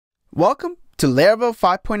Welcome to Laravel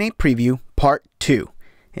 5.8 Preview Part 2.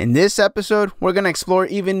 In this episode, we're going to explore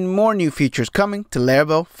even more new features coming to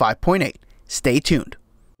Laravel 5.8. Stay tuned.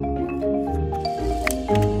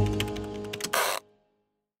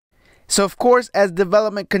 So of course, as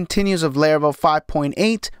development continues of Laravel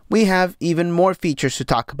 5.8, we have even more features to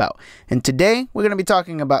talk about. And today, we're going to be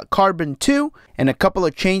talking about Carbon 2 and a couple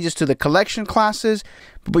of changes to the collection classes.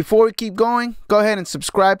 But before we keep going, go ahead and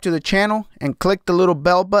subscribe to the channel and click the little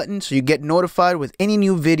bell button so you get notified with any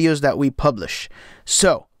new videos that we publish.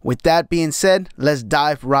 So, with that being said, let's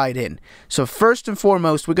dive right in. So first and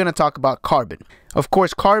foremost, we're going to talk about Carbon. Of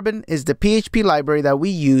course, Carbon is the PHP library that we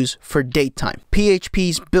use for datetime.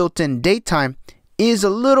 PHP's built-in datetime is a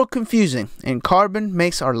little confusing, and Carbon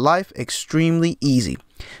makes our life extremely easy.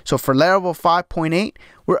 So for Laravel 5.8,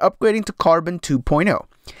 we're upgrading to Carbon 2.0.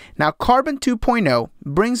 Now, Carbon 2.0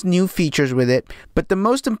 brings new features with it, but the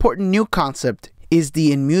most important new concept is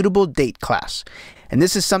the Immutable date class. And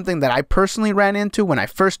this is something that I personally ran into when I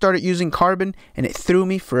first started using Carbon, and it threw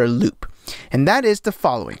me for a loop. And that is the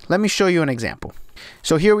following. Let me show you an example.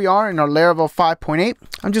 So here we are in our Laravel 5.8.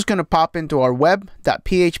 I'm just going to pop into our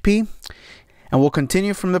web.php, and we'll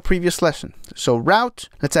continue from the previous lesson. So route,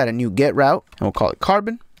 let's add a new get route, and we'll call it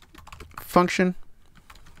Carbon function.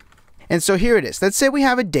 And so here it is. Let's say we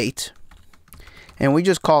have a date, and we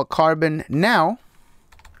just call Carbon now.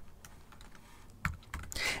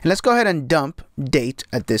 And let's go ahead and dump date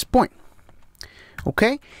at this point.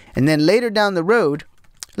 Okay? And then later down the road,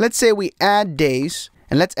 let's say we add days,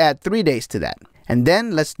 and let's add 3 days to that. And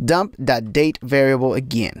then let's dump that date variable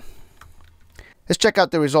again. Let's check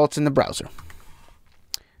out the results in the browser.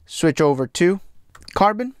 Switch over to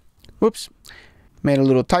Carbon. Whoops, made a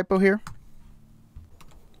little typo here.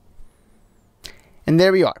 And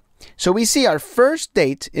there we are. So we see our first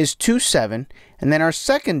date is 2/7, and then our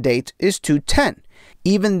second date is 2/10,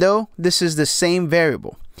 even though this is the same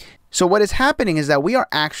variable. So what is happening is that we are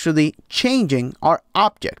actually changing our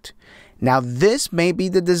object. Now this may be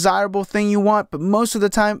the desirable thing you want, but most of the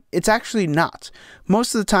time it's actually not.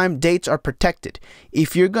 Most of the time dates are protected.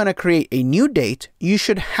 If you're going to create a new date, you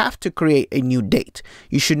should have to create a new date.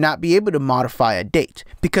 You should not be able to modify a date.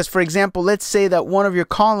 Because for example, let's say that one of your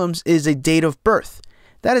columns is a date of birth.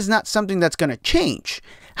 That is not something that's going to change.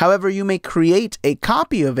 However, you may create a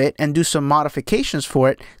copy of it and do some modifications for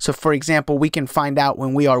it. So for example, we can find out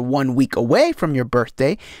when we are 1 week away from your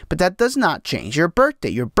birthday, but that does not change your birthday.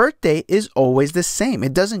 Your birthday is always the same.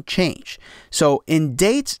 It doesn't change. So in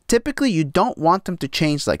dates, typically you don't want them to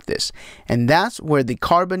change like this. And that's where the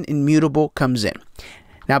Carbon Immutable comes in.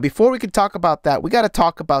 Now, before we can talk about that, we got to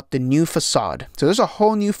talk about the new facade. So there's a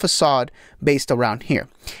whole new facade based around here.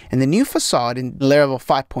 And the new facade in Laravel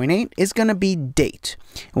 5.8 is going to be date.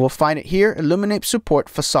 And we'll find it here, Illuminate Support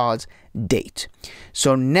Facades Date.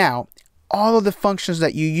 So now, all of the functions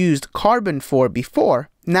that you used Carbon for before,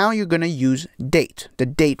 now you're going to use date, the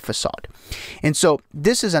date facade. And so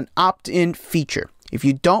this is an opt-in feature. If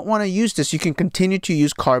you don't want to use this, you can continue to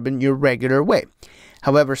use Carbon your regular way.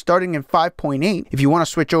 However, starting in 5.8, if you want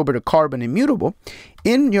to switch over to Carbon Immutable,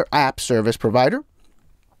 in your app service provider,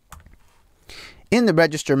 in the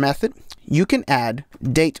register method, you can add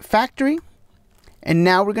date factory, and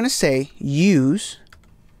now we're going to say use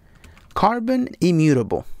Carbon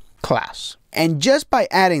Immutable class. And just by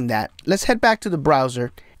adding that, let's head back to the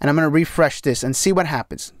browser, and I'm going to refresh this and see what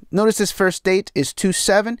happens. Notice this first date is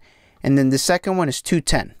 2/7, and then the second one is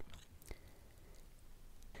 2/10.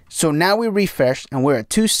 So now we refresh and we're at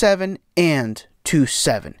 2/7 and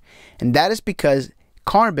 2/7. And that is because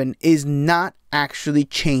Carbon is not actually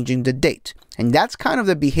changing the date. And that's kind of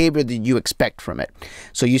the behavior that you expect from it.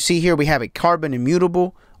 So you see here we have a Carbon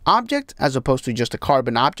Immutable object as opposed to just a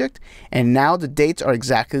Carbon object. And now the dates are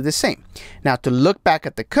exactly the same. Now to look back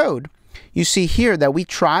at the code, you see here that we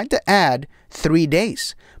tried to add 3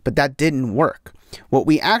 days, but that didn't work. What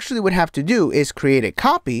we actually would have to do is create a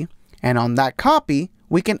copy, and on that copy,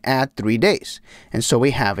 we can add 3 days. And so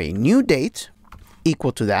we have a new date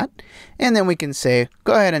equal to that. And then we can say,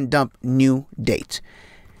 go ahead and dump new date.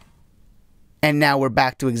 And now we're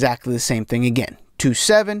back to exactly the same thing again,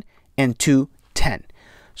 2/7 and 2/10.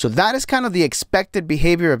 So that is kind of the expected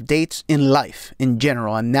behavior of dates in life in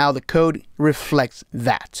general. And now the code reflects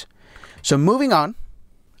that. So moving on,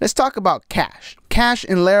 let's talk about cache. Cache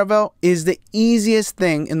in Laravel is the easiest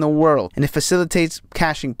thing in the world, and it facilitates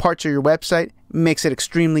caching parts of your website, makes it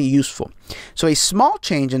extremely useful. So a small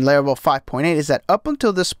change in Laravel 5.8 is that up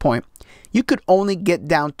until this point, you could only get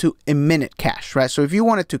down to a minute cache, right? So if you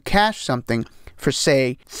wanted to cache something for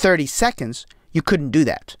say 30 seconds, you couldn't do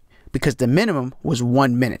that because the minimum was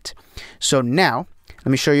 1 minute. So now,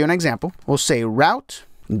 let me show you an example. We'll say route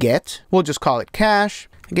get. We'll just call it cache.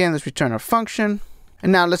 Again, let's return our function.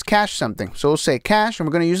 And now let's cache something. So we'll say cache, and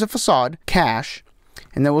we're going to use the facade, cache.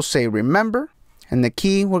 And then we'll say remember. And the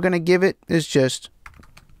key we're going to give it is just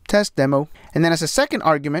test demo. And then as a second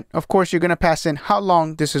argument, of course, you're going to pass in how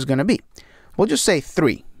long this is going to be. We'll just say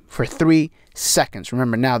 3 for 3 seconds.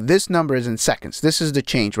 Remember, now this number is in seconds. This is the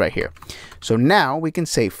change right here. So now we can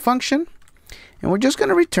say function, and we're just going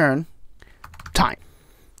to return time.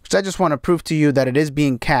 So I just want to prove to you that it is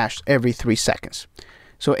being cached every 3 seconds.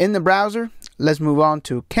 So in the browser, let's move on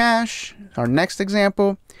to cache, our next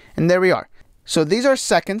example, and there we are. So these are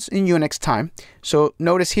seconds in Unix time. So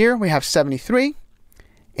notice here we have 73,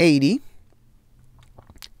 80,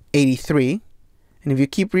 83, and if you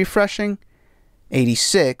keep refreshing,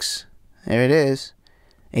 86, there it is,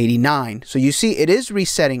 89. So you see it is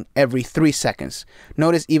resetting every 3 seconds.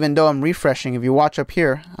 Notice even though I'm refreshing, if you watch up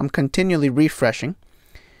here, I'm continually refreshing,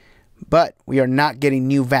 but we are not getting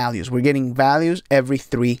new values. We're getting values every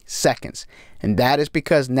 3 seconds. And that is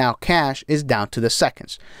because now cache is down to the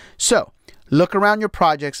seconds. So look around your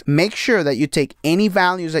projects, make sure that you take any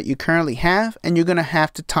values that you currently have, and you're going to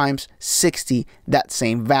have to times 60 that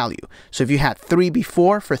same value. So if you had 3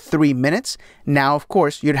 before for 3 minutes, now of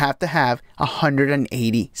course you'd have to have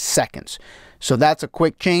 180 seconds. So that's a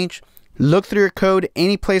quick change. Look through your code,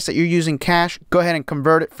 any place that you're using cache, go ahead and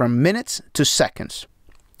convert it from minutes to seconds.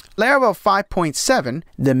 Laravel 5.7,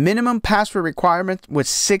 the minimum password requirement was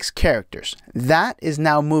 6 characters. That is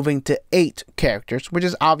now moving to 8 characters, which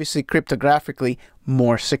is obviously cryptographically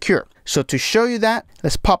more secure. So to show you that,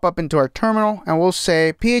 let's pop up into our terminal and we'll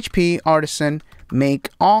say PHP artisan make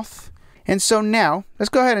auth. And so now let's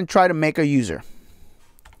go ahead and try to make a user.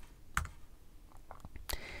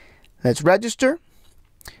 Let's register.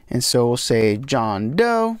 And so we'll say John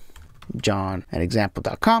Doe.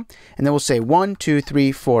 John@example.com, and then we'll say 1 2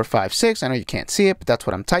 3 4 5 6. I know you can't see it, but that's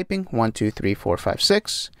what I'm typing. 1 2 3 4 5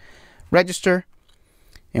 6. Register,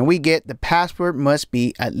 and we get the password must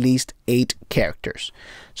be at least 8 characters.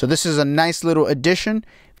 So this is a nice little addition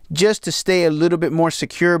just to stay a little bit more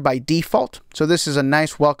secure by default. So this is a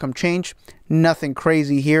nice welcome change. Nothing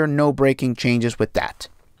crazy here, no breaking changes with that.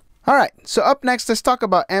 All right, so up next, let's talk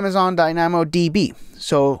about Amazon DynamoDB.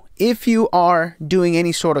 So if you are doing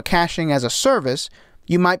any sort of caching as a service,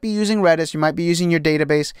 you might be using Redis, you might be using your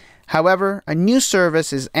database. However, a new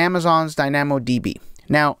service is Amazon's DynamoDB.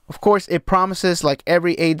 Now, of course, it promises, like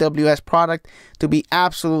every AWS product, to be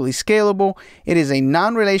absolutely scalable. It is a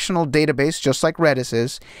non-relational database, just like Redis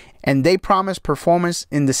is, and they promise performance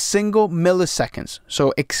in the single milliseconds,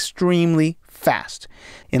 so extremely fast.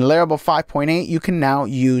 In Laravel 5.8, you can now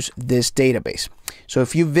use this database. So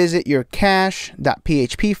if you visit your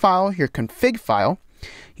cache.php file, your config file,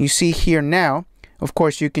 you see here now, of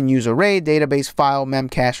course, you can use array, database file,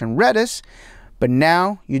 memcache, and Redis, but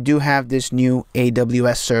now you do have this new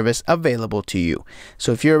AWS service available to you.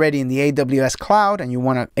 So if you're already in the AWS cloud and you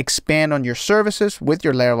want to expand on your services with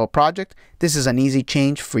your Laravel project, this is an easy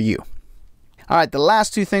change for you. All right, the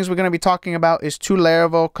last 2 things we're going to be talking about is 2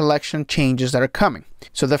 Laravel collection changes that are coming.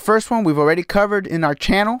 So the first one we've already covered in our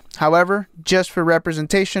channel. However, just for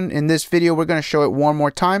representation in this video, we're going to show it one more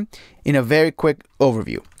time in a very quick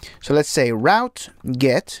overview. So let's say route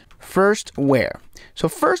get first where. So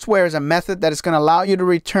first where is a method that is going to allow you to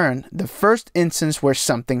return the first instance where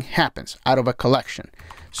something happens out of a collection.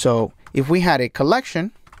 So if we had a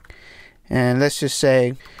collection, and let's just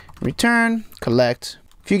say return collect.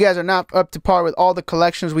 If you guys are not up to par with all the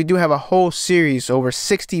collections, we do have a whole series, over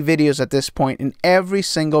 60 videos at this point, in every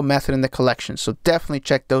single method in the collection. So definitely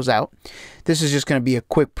check those out. This is just going to be a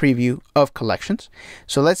quick preview of collections.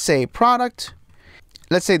 So let's say product.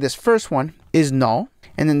 Let's say this first one is null.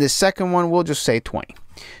 And then this second one, we'll just say 20.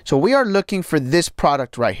 So we are looking for this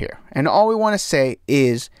product right here. And all we want to say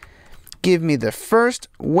is give me the first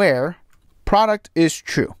where product is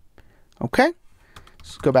true. Okay?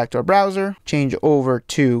 Let's go back to our browser, change over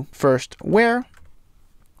to first where,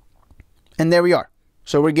 and there we are.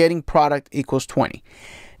 So we're getting product equals 20.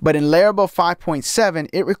 But in Laravel 5.7,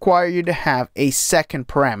 it requires you to have a second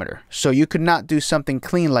parameter. So you could not do something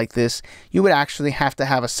clean like this. You would actually have to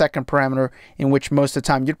have a second parameter in which most of the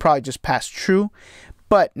time you'd probably just pass true.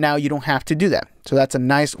 But now you don't have to do that. So that's a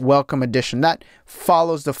nice welcome addition. That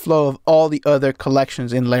follows the flow of all the other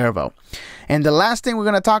collections in Laravel. And the last thing we're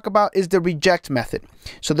going to talk about is the reject method.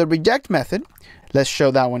 So the reject method, let's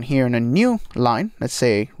show that one here in a new line. Let's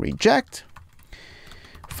say reject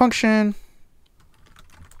function.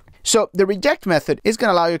 So the reject method is going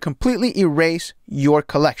to allow you to completely erase your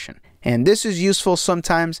collection. And this is useful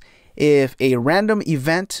sometimes if a random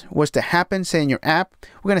event was to happen, say in your app.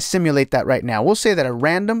 We're going to simulate that right now. We'll say that a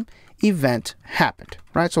random event happened,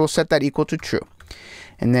 right? So we'll set that equal to true.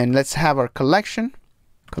 And then let's have our collection,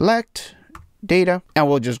 collect data, and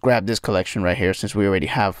we'll just grab this collection right here since we already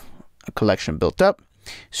have a collection built up.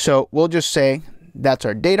 So we'll just say that's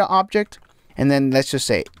our data object. And then let's just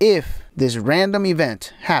say if this random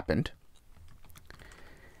event happened,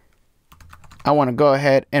 I want to go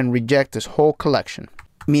ahead and reject this whole collection,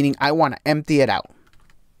 meaning I want to empty it out.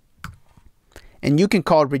 And you can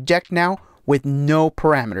call reject now with no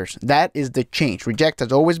parameters. That is the change. Reject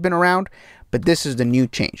has always been around, but this is the new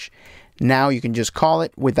change. Now you can just call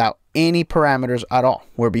it without any parameters at all,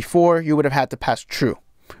 where before you would have had to pass true,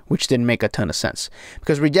 which didn't make a ton of sense,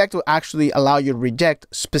 because reject will actually allow you to reject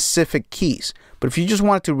specific keys. But if you just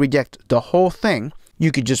wanted to reject the whole thing,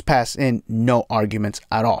 you could just pass in no arguments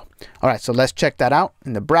at all. All right, so let's check that out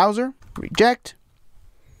in the browser, reject,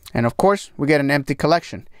 and of course we get an empty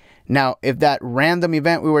collection. Now, if that random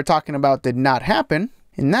event we were talking about did not happen,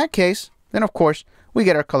 in that case, then of course we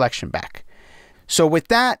get our collection back. So with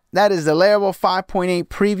that, that is the Laravel 5.8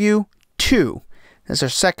 preview 2. That's our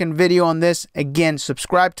second video on this. Again,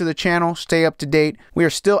 subscribe to the channel, stay up to date. We are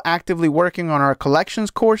still actively working on our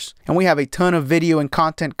collections course, and we have a ton of video and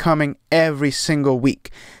content coming every single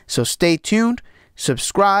week. So stay tuned,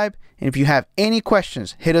 subscribe, and if you have any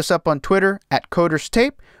questions, hit us up on Twitter at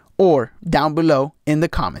CodersTape or down below in the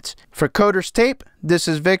comments. For Coders Tape, this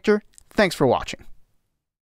is Victor. Thanks for watching.